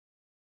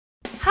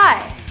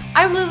Hi,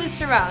 I'm Lulu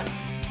Cerone.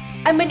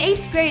 I'm an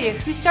 8th grader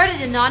who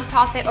started a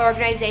nonprofit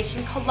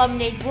organization called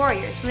LemonAID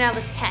Warriors when I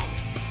was 10.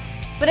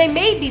 But I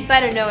may be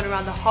better known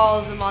around the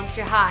halls of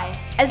Monster High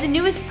as the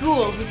newest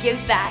ghoul who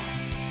gives back,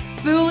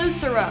 Lulu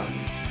Cerone.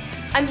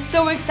 I'm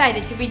so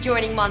excited to be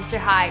joining Monster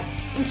High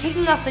and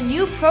kicking off a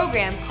new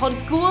program called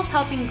Ghouls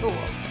Helping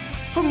Ghouls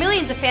for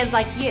millions of fans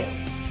like you.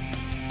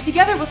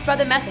 Together we'll spread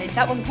the message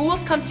that when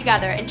ghouls come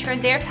together and turn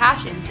their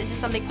passions into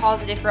something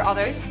positive for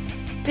others,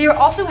 they are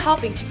also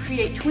helping to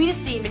create tween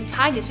esteem and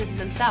kindness within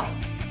themselves.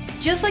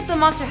 Just like the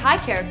Monster High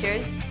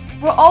characters,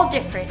 we're all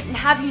different and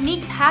have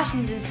unique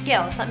passions and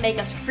skills that make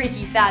us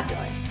freaky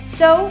fabulous.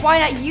 So why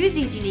not use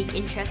these unique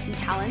interests and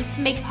talents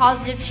to make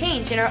positive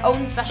change in our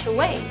own special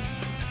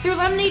ways? Through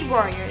LemonAID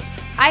Warriors,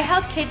 I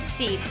help kids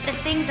see that the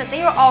things that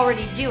they are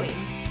already doing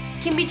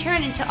can be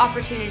turned into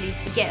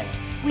opportunities to give.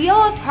 We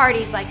all have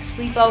parties like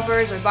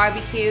sleepovers or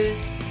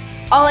barbecues.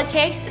 All it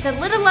takes is a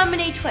little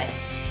lemonade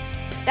twist.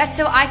 That's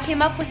how I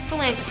came up with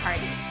philanthropy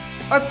parties,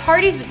 or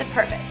parties with a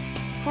purpose.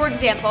 For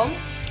example,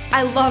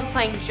 I love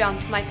playing Jump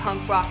with my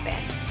punk rock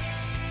band.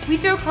 We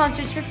throw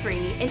concerts for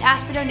free and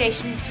ask for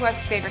donations to our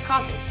favorite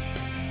causes.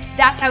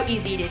 That's how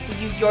easy it is to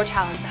use your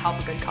talents to help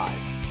a good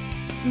cause.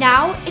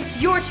 Now,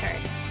 it's your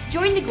turn.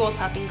 Join the Ghouls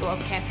Helping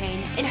Ghouls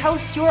campaign and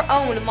host your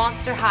own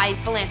Monster High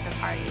philanthropy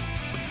party.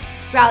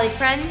 Rally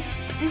friends,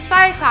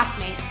 inspire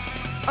classmates,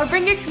 or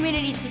bring your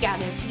community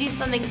together to do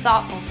something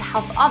thoughtful to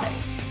help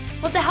others.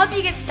 Well, to help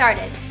you get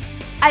started,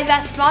 I've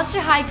asked Monster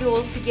High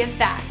Ghouls Who Give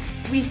Back,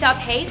 We Stop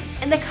Hate,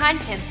 and the Kind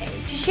campaign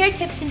to share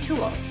tips and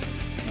tools,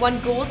 one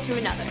ghoul to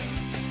another.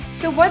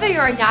 So whether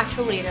you're a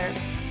natural leader,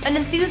 an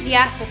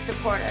enthusiastic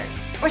supporter,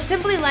 or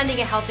simply lending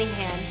a helping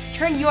hand,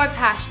 turn your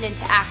passion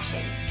into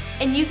action,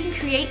 and you can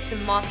create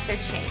some monster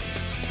change.